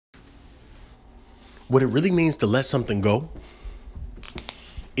What it really means to let something go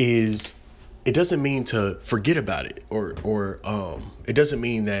is, it doesn't mean to forget about it, or it doesn't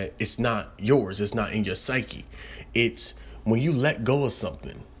mean that it's not yours, it's not in your psyche. It's when you let go of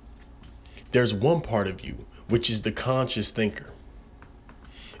something, there's one part of you which is the conscious thinker,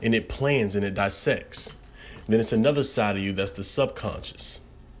 and it plans and it dissects. Then it's another side of you that's the subconscious.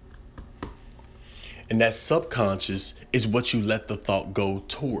 And that subconscious is what you let the thought go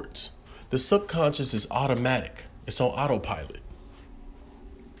towards. The subconscious is automatic. It's on autopilot.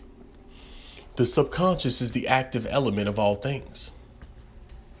 The subconscious is the active element of all things.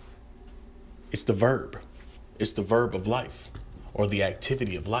 It's the verb. It's the verb of life, or the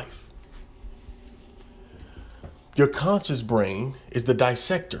activity of life. Your conscious brain is the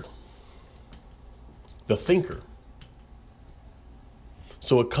dissector, the thinker.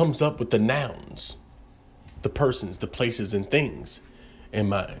 So it comes up with the nouns, the persons, the places, and things in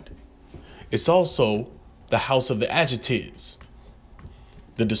mind. It's also the house of the adjectives,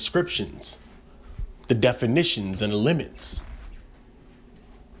 the descriptions, the definitions, and the limits.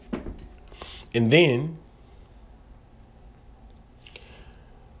 And then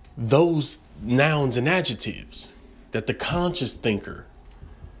those nouns and adjectives that the conscious thinker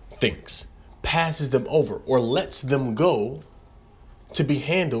thinks, passes them over or lets them go to be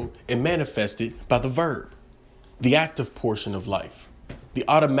handled and manifested by the verb, the active portion of life, the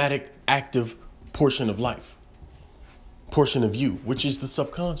automatic active portion of life, portion of you, which is the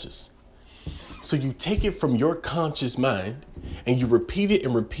subconscious. So you take it from your conscious mind and you repeat it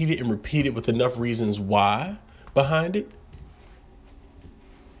and repeat it and repeat it with enough reasons why behind it,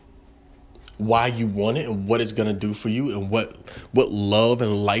 why you want it and what it's going to do for you, and what love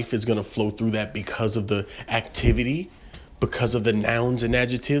and life is going to flow through that because of the activity, because of the nouns and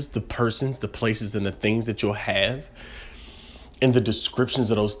adjectives, the persons, the places, and the things that you'll have. And the descriptions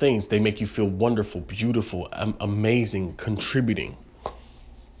of those things, they make you feel wonderful, beautiful, amazing, contributing.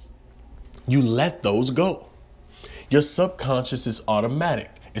 You let those go. Your subconscious is automatic.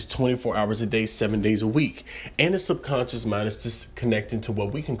 It's 24 hours a day, 7 days a week. And the subconscious mind is just connecting to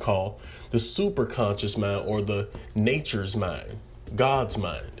what we can call the superconscious mind, or the nature's mind, God's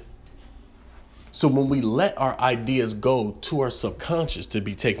mind. So when we let our ideas go to our subconscious to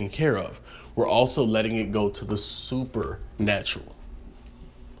be taken care of, we're also letting it go to the supernatural,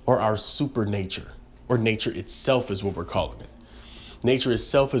 or our supernature, or nature itself is what we're calling it. Nature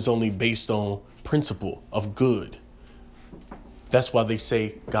itself is only based on principle of good. That's why they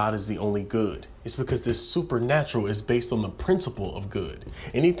say God is the only good. It's because this supernatural is based on the principle of good.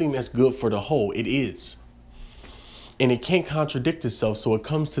 Anything that's good for the whole, it is. And it can't contradict itself, so it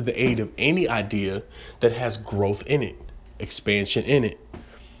comes to the aid of any idea that has growth in it, expansion in it,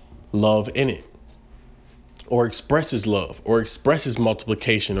 love in it, or expresses love, or expresses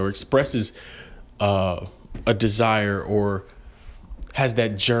multiplication, or expresses a desire, or has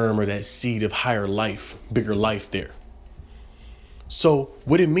that germ or that seed of higher life, bigger life there. So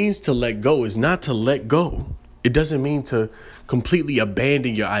what it means to let go is not to let go. It doesn't mean to completely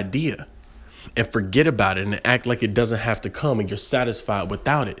abandon your idea and forget about it and act like it doesn't have to come and you're satisfied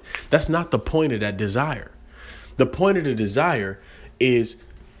without it. That's not the point of that desire. The point of the desire is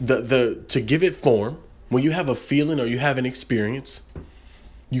to give it form. When you have a feeling or you have an experience,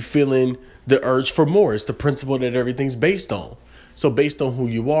 you feeling the urge for more. It's the principle that everything's based on. So based on who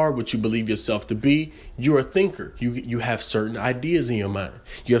you are, what you believe yourself to be, you're a thinker. You have certain ideas in your mind.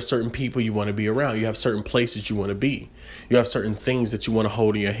 You have certain people you want to be around. You have certain places you want to be. You have certain things that you want to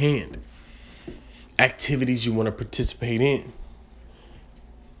hold in your hand. Activities you want to participate in.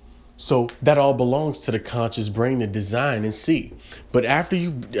 So that all belongs to the conscious brain to design and see. But after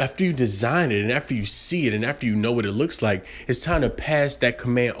you design it, and after you see it, and after you know what it looks like, it's time to pass that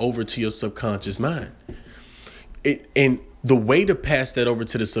command over to your subconscious mind. And the way to pass that over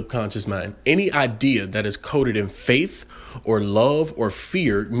to the subconscious mind, any idea that is coded in faith or love or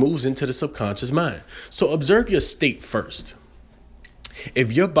fear moves into the subconscious mind. So observe your state first.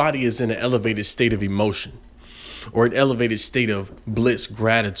 If your body is in an elevated state of emotion, or an elevated state of bliss,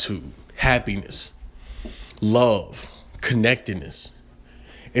 gratitude, happiness, love, connectedness,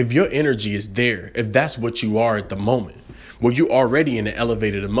 if your energy is there, if that's what you are at the moment, well, you're already in an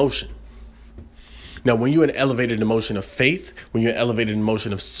elevated emotion. Now, when you're in an elevated emotion of faith, when you're in an elevated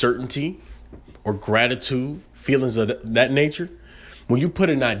emotion of certainty or gratitude, feelings of that nature, when you put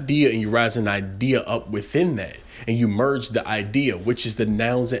an idea and you rise an idea up within that, and you merge the idea, which is the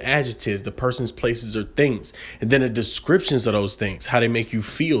nouns and adjectives, the persons, places, or things, and then the descriptions of those things, how they make you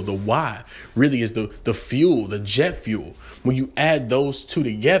feel, the why really is the fuel, the jet fuel. When you add those two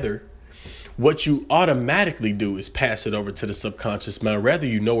together, what you automatically do is pass it over to the subconscious mind, whether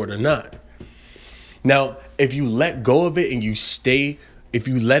you know it or not. Now, if you let go of it and if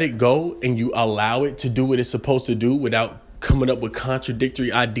you let it go and you allow it to do what it's supposed to do without coming up with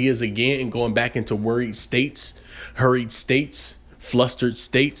contradictory ideas again and going back into worried states, hurried states, flustered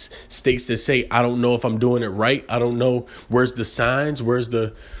states that say, I don't know if I'm doing it right. I don't know. Where's the signs?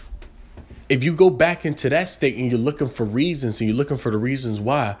 If you go back into that state and you're looking for reasons and you're looking for the reasons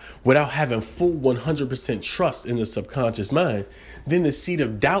why without having full 100% trust in the subconscious mind, then the seed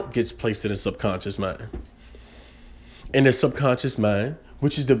of doubt gets placed in the subconscious mind. And the subconscious mind,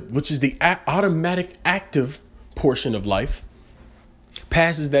 which is the automatic active portion of life,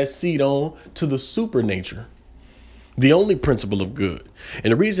 passes that seed on to the super nature, the only principle of good.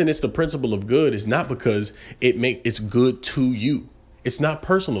 And the reason it's the principle of good is not because it's good to you. It's not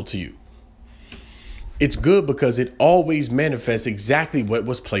personal to you. It's good because it always manifests exactly what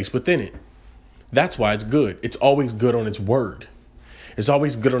was placed within it. That's why it's good. It's always good on its word. It's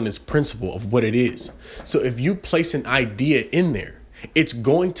always good on its principle of what it is. So if you place an idea in there, it's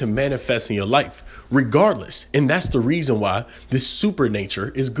going to manifest in your life regardless. And that's the reason why this super nature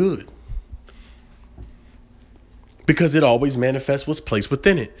is good. Because it always manifests what's placed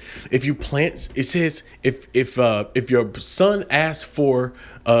within it. If you plant, it says, if your son asks for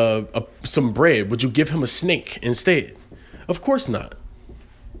some bread, would you give him a snake instead? Of course not.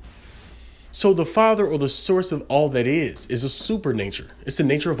 So the father or the source of all that is a super nature. It's the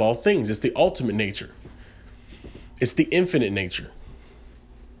nature of all things. It's the ultimate nature. It's the infinite nature.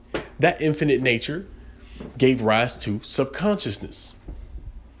 That infinite nature gave rise to subconsciousness.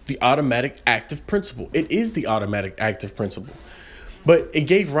 The automatic active principle. It is the automatic active principle, but it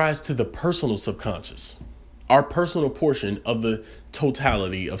gave rise to the personal subconscious, our personal portion of the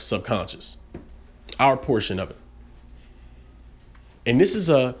totality of subconscious, our portion of it. And this is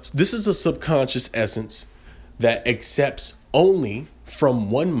a subconscious essence that accepts only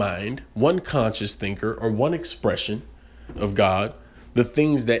from one mind, one conscious thinker, or one expression of God, the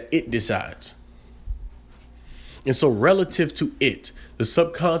things that it decides. And so relative to it, the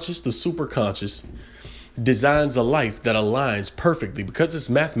subconscious, the superconscious, designs a life that aligns perfectly because it's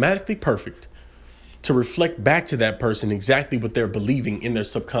mathematically perfect to reflect back to that person exactly what they're believing in their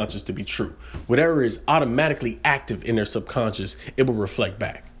subconscious to be true. Whatever is automatically active in their subconscious, it will reflect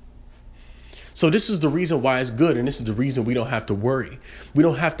back. So this is the reason why it's good. And this is the reason we don't have to worry. We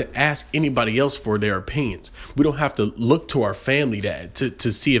don't have to ask anybody else for their opinions. We don't have to look to our family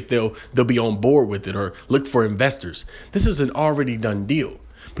to see if they'll be on board with it or look for investors. This is an already done deal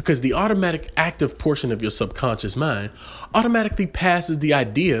because the automatic active portion of your subconscious mind automatically passes the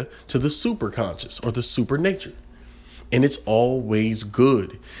idea to the superconscious or the super nature. And it's always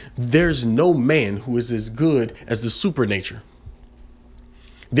good. There's no man who is as good as the super nature.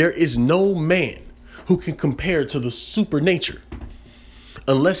 There is no man who can compare to the super nature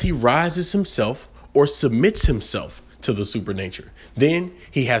unless he rises himself or submits himself to the super nature. Then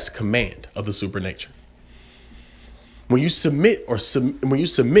he has command of the super nature. When you submit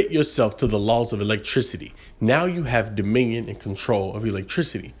yourself to the laws of electricity, now you have dominion and control of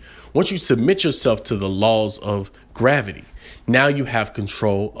electricity. Once you submit yourself to the laws of gravity, now you have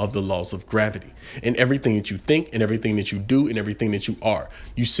control of the laws of gravity. And everything that you think and everything that you do and everything that you are,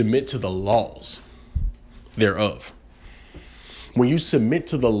 you submit to the laws thereof. When you submit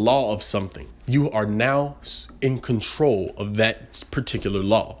to the law of something, you are now in control of that particular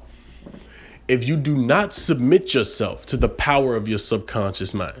law. If you do not submit yourself to the power of your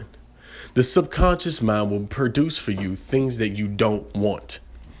subconscious mind, the subconscious mind will produce for you things that you don't want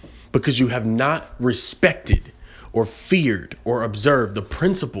because you have not respected or feared or observed the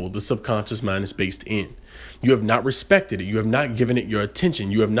principle the subconscious mind is based in. You have not respected it. You have not given it your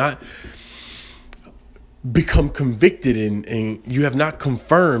attention. You have not become convicted and you have not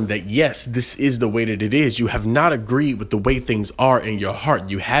confirmed that, yes, this is the way that it is. You have not agreed with the way things are in your heart.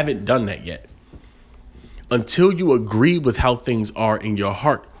 You haven't done that yet. Until you agree with how things are in your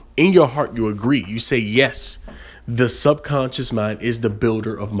heart, you agree. You say, yes, the subconscious mind is the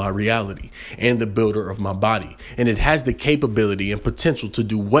builder of my reality and the builder of my body. And it has the capability and potential to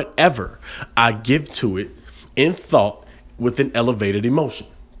do whatever I give to it in thought with an elevated emotion.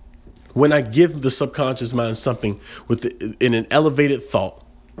 When I give the subconscious mind something in an elevated thought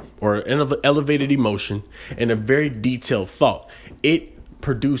or an elevated emotion and a very detailed thought, it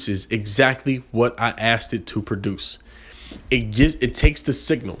produces exactly what I asked it to produce. It takes the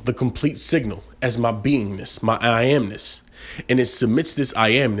signal, the complete signal, as my beingness, my I amness, and it submits this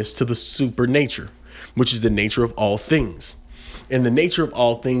I amness to the super nature, which is the nature of all things. And the nature of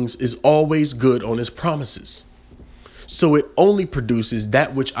all things is always good on its promises. So it only produces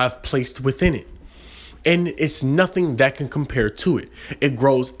that which I've placed within it. And it's nothing that can compare to it. It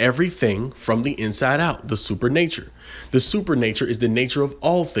grows everything from the inside out, the supernature. The supernature is the nature of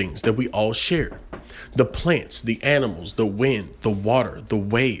all things that we all share. The plants, the animals, the wind, the water, the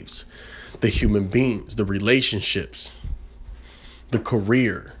waves, the human beings, the relationships, the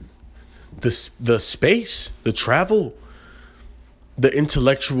career, the space, the travel, the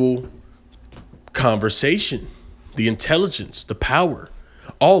intellectual conversation, the intelligence, the power,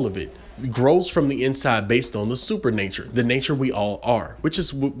 all of it grows from the inside based on the supernature, the nature we all are, which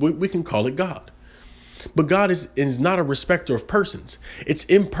is we can call it God. But God is not a respecter of persons. It's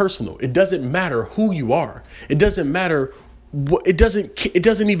impersonal. It doesn't matter who you are. It doesn't matter what it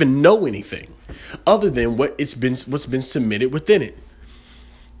doesn't even know anything other than what's been submitted within it.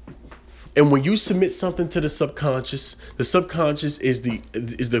 And when you submit something to the subconscious is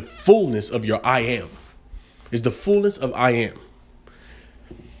the fullness of your I am. Is the fullness of I am.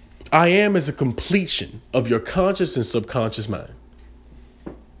 I am is a completion of your conscious and subconscious mind.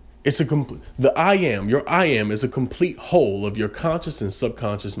 It's your I am is a complete whole of your conscious and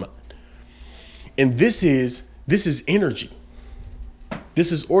subconscious mind. And this is energy.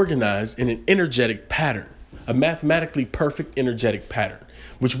 This is organized in an energetic pattern, a mathematically perfect energetic pattern,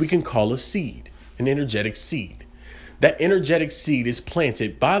 which we can call a seed, an energetic seed. That energetic seed is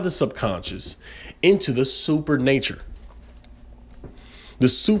planted by the subconscious into the supernature. The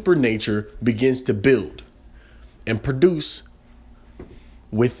supernature begins to build and produce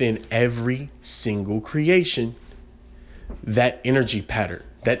within every single creation that energy pattern,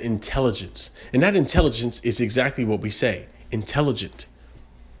 that intelligence. And that intelligence is exactly what we say, intelligent.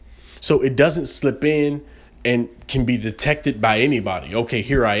 So it doesn't slip in and can be detected by anybody. Okay,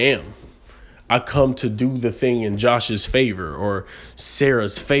 here I am. I come to do the thing in Josh's favor or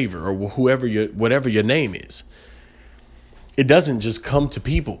Sarah's favor or whatever your name is. It doesn't just come to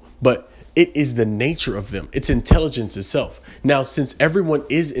people, but it is the nature of them. It's intelligence itself. Now, since everyone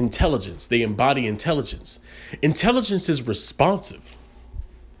is intelligence, they embody intelligence. Intelligence is responsive.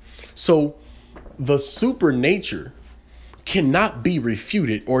 So the supernature cannot be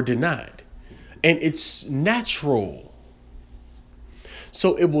refuted or denied. And it's natural.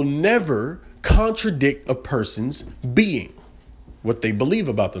 So it will never contradict a person's being, what they believe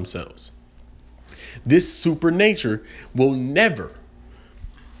about themselves. This supernature will never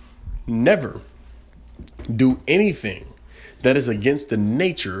do anything that is against the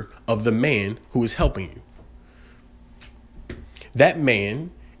nature of the man who is helping you. That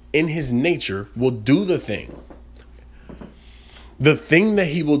man, in his nature, will do the thing. The thing that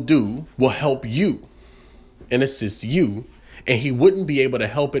he will do will help you and assist you, and he wouldn't be able to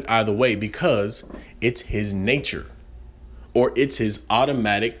help it either way because it's his nature, or it's his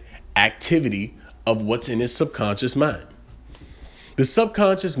automatic activity of what's in his subconscious mind. The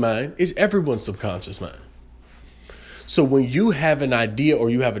subconscious mind is everyone's subconscious mind. So when you have an idea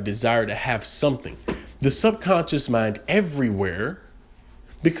or you have a desire to have something, the subconscious mind everywhere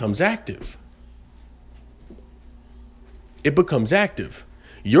becomes active. It becomes active.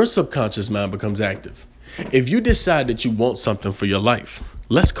 Your subconscious mind becomes active. If you decide that you want something for your life,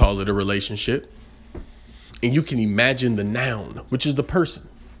 let's call it a relationship, and you can imagine the noun, which is the person.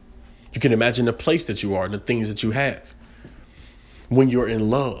 You can imagine the place that you are and the things that you have. When you're in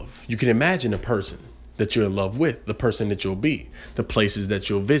love, you can imagine a person that you're in love with, the person that you'll be, the places that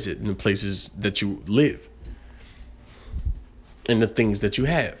you'll visit, and the places that you live, and the things that you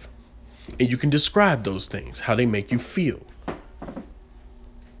have. And you can describe those things, how they make you feel.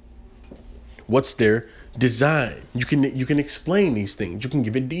 What's their design? You can explain these things. You can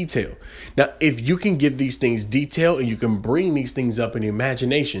give it detail. Now, if you can give these things detail and you can bring these things up in your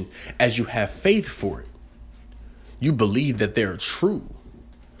imagination as you have faith for it, you believe that they're true.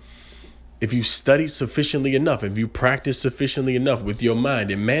 If you study sufficiently enough, if you practice sufficiently enough with your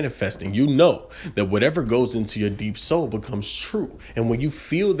mind and manifesting, you know that whatever goes into your deep soul becomes true. And when you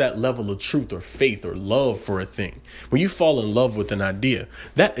feel that level of truth or faith or love for a thing, when you fall in love with an idea,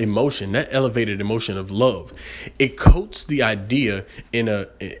 that emotion, that elevated emotion of love, it coats the idea in a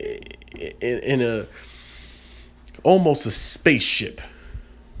almost a spaceship.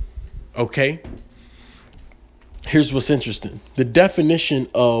 Okay? Here's what's interesting. The definition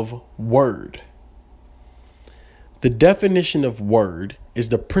of word. The definition of word is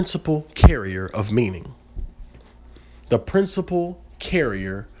the principal carrier of meaning. The principal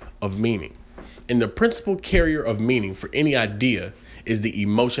carrier of meaning. And the principal carrier of meaning for any idea is the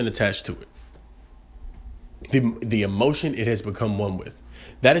emotion attached to it. The emotion it has become one with.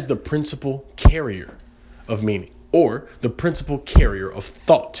 That is the principal carrier of meaning, or the principal carrier of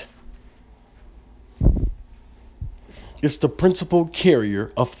thought. It's the principal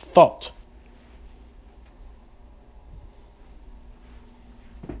carrier of thought.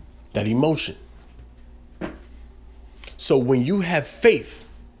 that emotion. So when you have faith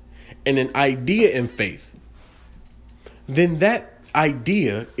and an idea in faith, then that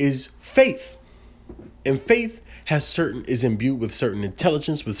idea is faith. And faith is imbued with certain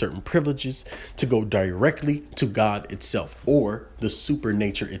intelligence, with certain privileges to go directly to God itself or the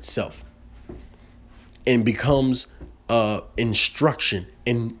supernature itself, and becomes instruction.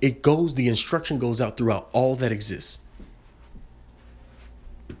 And the instruction goes out throughout all that exists.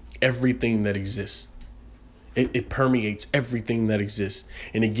 Everything that exists. It permeates everything that exists,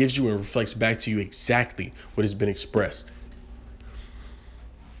 and it gives you and reflects back to you exactly what has been expressed.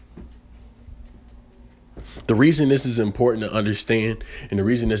 The reason this is important to understand and the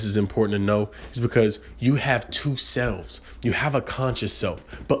reason this is important to know is because you have two selves. You have a conscious self,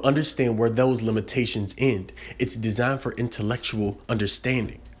 but understand where those limitations end. It's designed for intellectual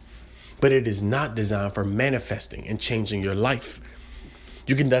understanding, but it is not designed for manifesting and changing your life.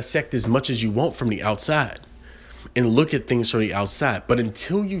 You can dissect as much as you want from the outside and look at things from the outside, but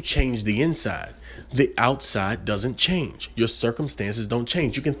until you change the inside, the outside doesn't change. Your circumstances don't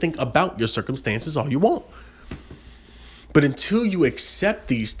change. You can think about your circumstances all you want, but until you accept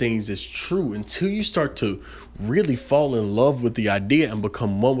these things as true, until you start to really fall in love with the idea and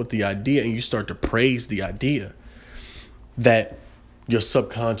become one with the idea, and you start to praise the idea that your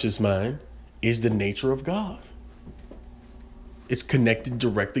subconscious mind is the nature of God. It's connected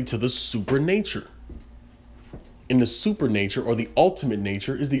directly to the supernature. And the supernature, or the ultimate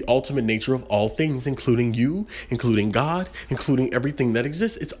nature, is the ultimate nature of all things, including you, including God, including everything that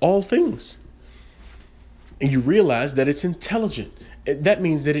exists. It's all things. And you realize that it's intelligent. That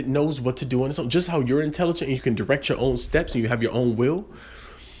means that it knows what to do on its own. Just how you're intelligent and you can direct your own steps and you have your own will.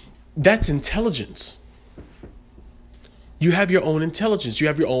 That's intelligence. You have your own intelligence. You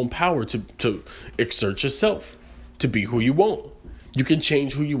have your own power to exert yourself, to be who you want. You can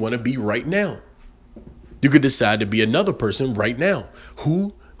change who you want to be right now. You could decide to be another person right now.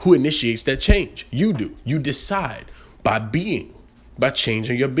 Who initiates that change? You do. You decide by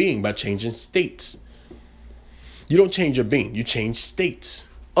changing your being, by changing states. You don't change your being, you change states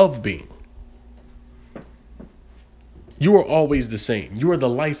of being. You are always the same. You are the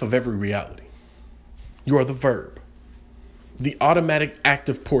life of every reality. You are the verb, the automatic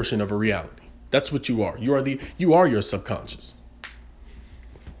active portion of a reality. That's what you are. You are your subconscious.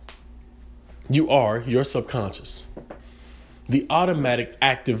 You are your subconscious. The automatic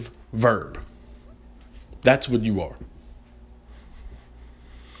active verb. That's what you are.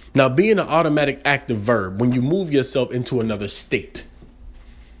 Now, being an automatic active verb, when you move yourself into another state,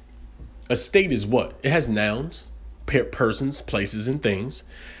 a state is what? It has nouns, persons, places, and things.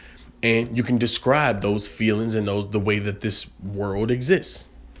 And you can describe those feelings and the way that this world exists.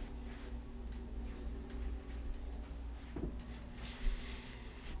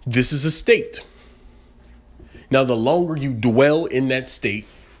 This is a state. Now, the longer you dwell in that state,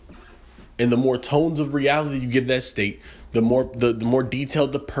 and the more tones of reality you give that state, the more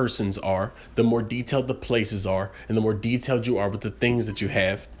detailed the persons are, the more detailed the places are, and the more detailed you are with the things that you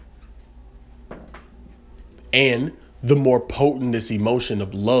have. And the more potent this emotion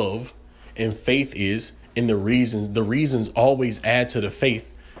of love and faith is, and the reasons always add to the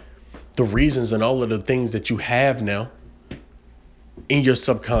faith. The reasons and all of the things that you have now in your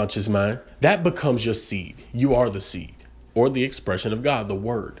subconscious mind, that becomes your seed. You are the seed, or the expression of God, the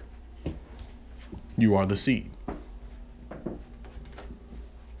word. You are the seed.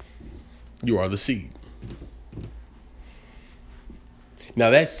 You are the seed.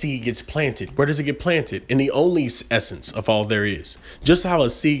 Now that seed gets planted. Where does it get planted? In the only essence of all there is. Just how a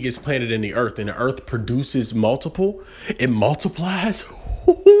seed gets planted in the earth and the earth produces it multiplies.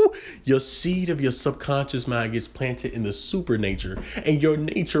 Your seed of your subconscious mind gets planted in the supernature and your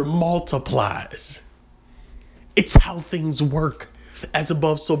nature multiplies. It's how things work. As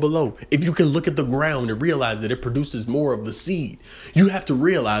above, so below. If you can look at the ground and realize that it produces more of the seed, you have to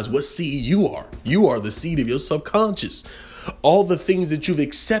realize what seed you are. You are the seed of your subconscious. All the things that you've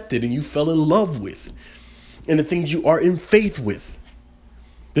accepted and you fell in love with, and the things you are in faith with,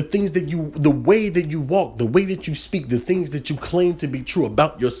 the way that you walk, the way that you speak, the things that you claim to be true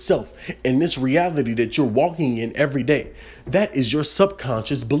about yourself and this reality that you're walking in every day. That is your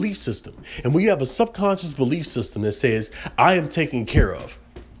subconscious belief system. And when you have a subconscious belief system that says, I am taken care of,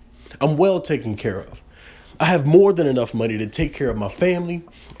 I'm well taken care of, I have more than enough money to take care of my family,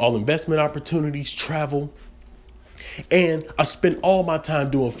 all investment opportunities, travel, and I spend all my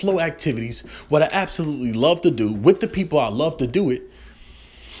time doing flow activities, what I absolutely love to do with the people I love to do it,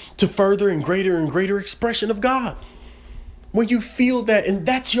 to further and greater expression of God. When you feel that, and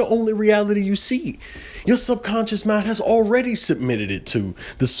that's your only reality you see, your subconscious mind has already submitted it to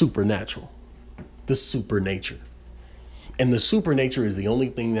the supernatural, the supernature. And the supernature is the only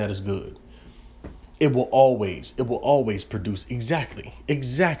thing that is good. It will always produce exactly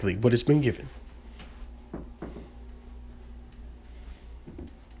what it's been given.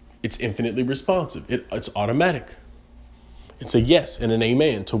 It's infinitely responsive. It's automatic. It's a yes and an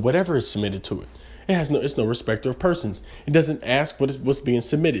amen to whatever is submitted to it. It's no respecter of persons. It doesn't ask what's being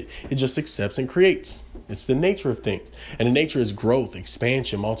submitted. It just accepts and creates. It's the nature of things. And the nature is growth,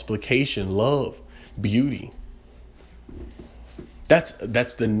 expansion, multiplication, love, beauty. That's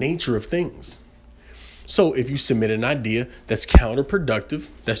the nature of things. So if you submit an idea that's counterproductive,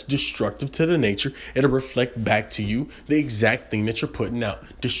 that's destructive to the nature, it'll reflect back to you the exact thing that you're putting out.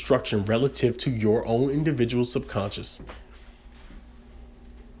 Destruction relative to your own individual subconscious.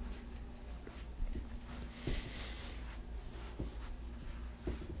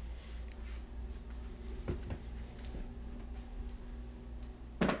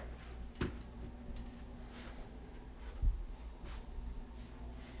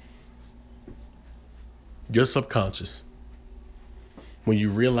 Your subconscious, when you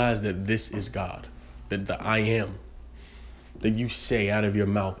realize that this is God, that the I am that you say out of your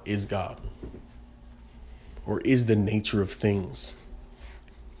mouth is God, or is the nature of things.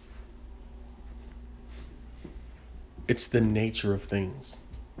 It's the nature of things.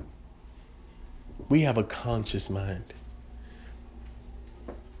 We have a conscious mind.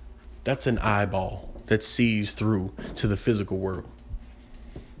 That's an eyeball that sees through to the physical world.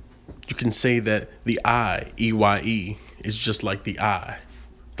 You can say that the I, EYE, is just like the I,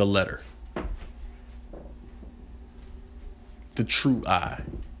 the letter. The true I,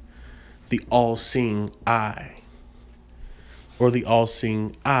 the all-seeing I, or the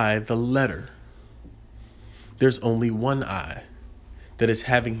all-seeing I, the letter. There's only one I that is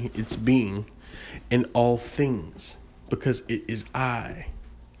having its being in all things because it is I.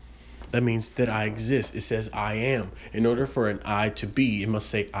 That means that I exist. It says I am. In order for an I to be, it must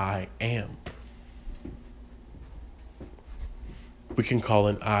say I am. We can call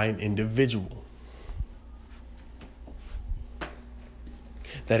an I an individual.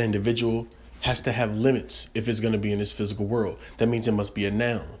 That individual has to have limits if it's going to be in this physical world. That means it must be a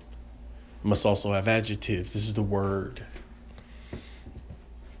noun. It must also have adjectives. This is the word.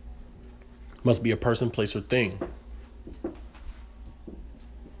 It must be a person, place, or thing.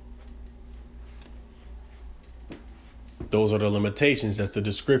 Those are the limitations. That's the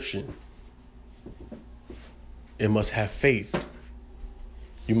description. It must have faith.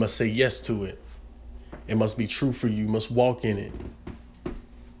 You must say yes to it. It must be true for you. You must walk in it.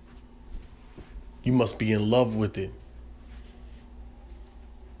 You must be in love with it.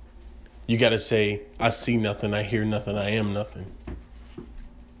 You got to say, I see nothing, I hear nothing, I am nothing.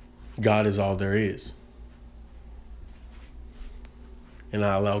 God is all there is. And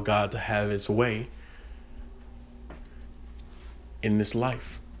I allow God to have its way in this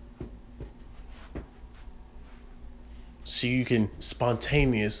life. So you can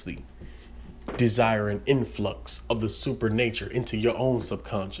spontaneously desire an influx of the supernature into your own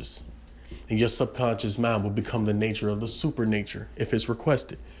subconscious. And your subconscious mind will become the nature of the supernature if it's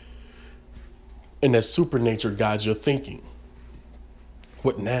requested. And that supernature guides your thinking.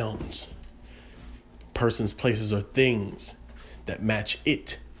 What nouns, persons, places, or things that match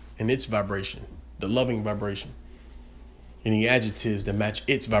it and its vibration, the loving vibration. Any adjectives that match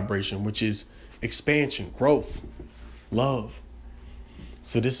its vibration, which is expansion, growth, love.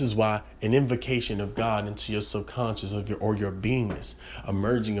 So this is why an invocation of God into your subconscious or your beingness, a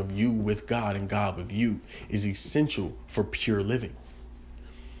merging of you with God and God with you, is essential for pure living.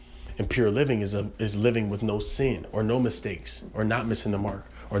 And pure living is living with no sin or no mistakes or not missing the mark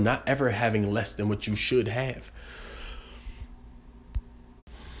or not ever having less than what you should have.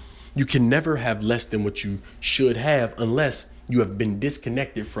 You can never have less than what you should have unless you have been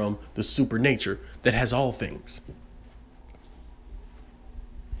disconnected from the supernature that has all things.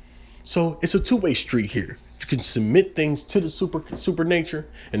 So it's a two-way street here. You can submit things to the supernature,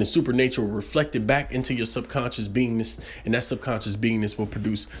 and the supernature will reflect it back into your subconscious beingness, and that subconscious beingness will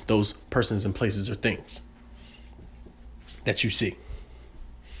produce those persons and places or things that you see.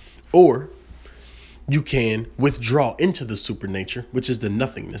 Or you can withdraw into the supernature, which is the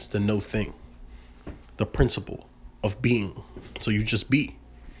nothingness, the no thing, the principle of being. So you just be,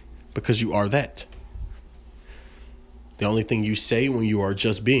 because you are that. The only thing you say when you are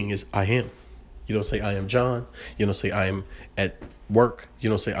just being is I am. You don't say I am John. You don't say I am at work. You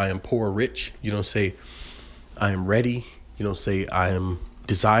don't say I am poor or rich. You don't say I am ready. You don't say I am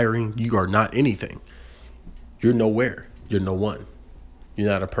desiring. You are not anything. You're nowhere. You're no one. You're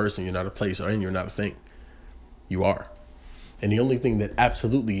not a person, you're not a place, and you're not a thing. You are. And the only thing that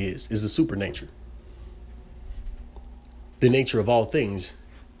absolutely is the supernature. The nature of all things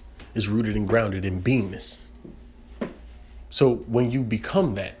is rooted and grounded in beingness. So when you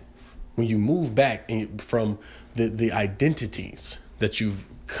become that, when you move back from the identities that you've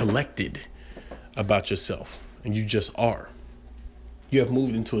collected about yourself, and you just are, you have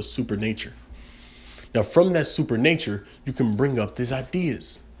moved into a supernature. Now, from that supernature, you can bring up these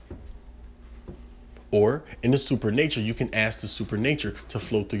ideas. Or in the supernature, you can ask the supernature to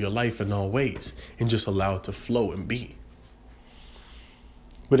flow through your life in all ways and just allow it to flow and be.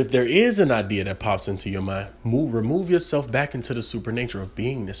 But if there is an idea that pops into your mind, remove yourself back into the supernature of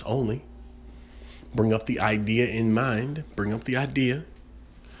beingness only. Bring up the idea in mind. Bring up the idea.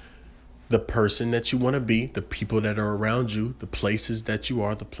 The person that you want to be, the people that are around you, the places that you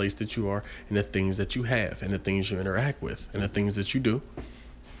are, the place that you are, and the things that you have, and the things you interact with, and the things that you do.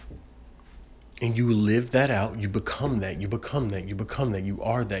 And you live that out. You become that. You become that. You become that. You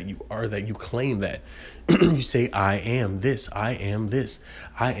are that. You are that. You claim that. You say, I am this. I am this.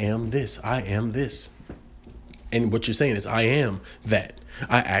 I am this. I am this. And what you're saying is, I am that.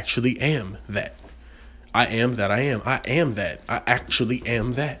 I actually am that. I am that. I am. I am that. I actually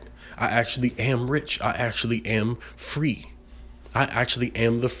am that. I actually am rich. I actually am free. I actually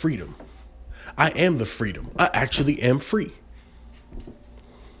am the freedom. I am the freedom. I actually am free.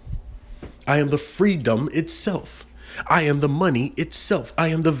 I am the freedom itself. I am the money itself. I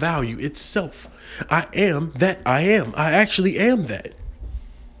am the value itself. I am that I am. I actually am that.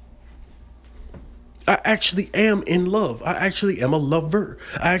 I actually am in love. I actually am a lover.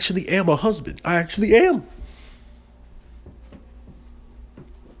 I actually am a husband. I actually am.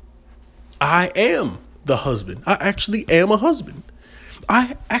 I am the husband. I actually am a husband.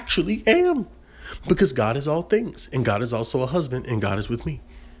 I actually am. Because God is all things. And God is also a husband. And God is with me.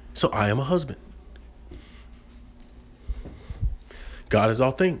 So I am a husband. God is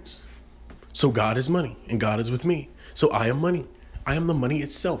all things. So God is money. And God is with me. So I am money. I am the money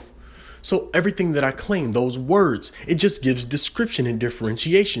itself. So everything that I claim, those words, it just gives description and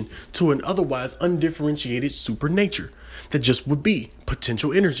differentiation to an otherwise undifferentiated supernature that just would be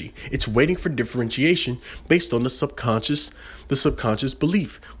potential energy. It's waiting for differentiation based on the subconscious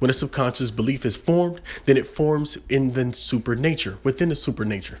belief. When a subconscious belief is formed, then it forms in the supernature, within the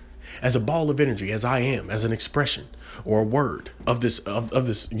supernature, as a ball of energy, as I am, as an expression or a word of this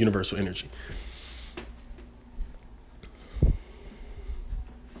universal energy.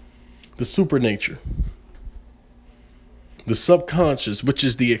 The supernature, the subconscious, which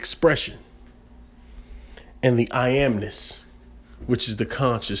is the expression, and the I amness, which is the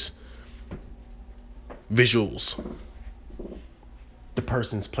conscious visuals, the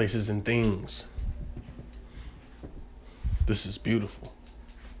persons, places, and things. This is beautiful.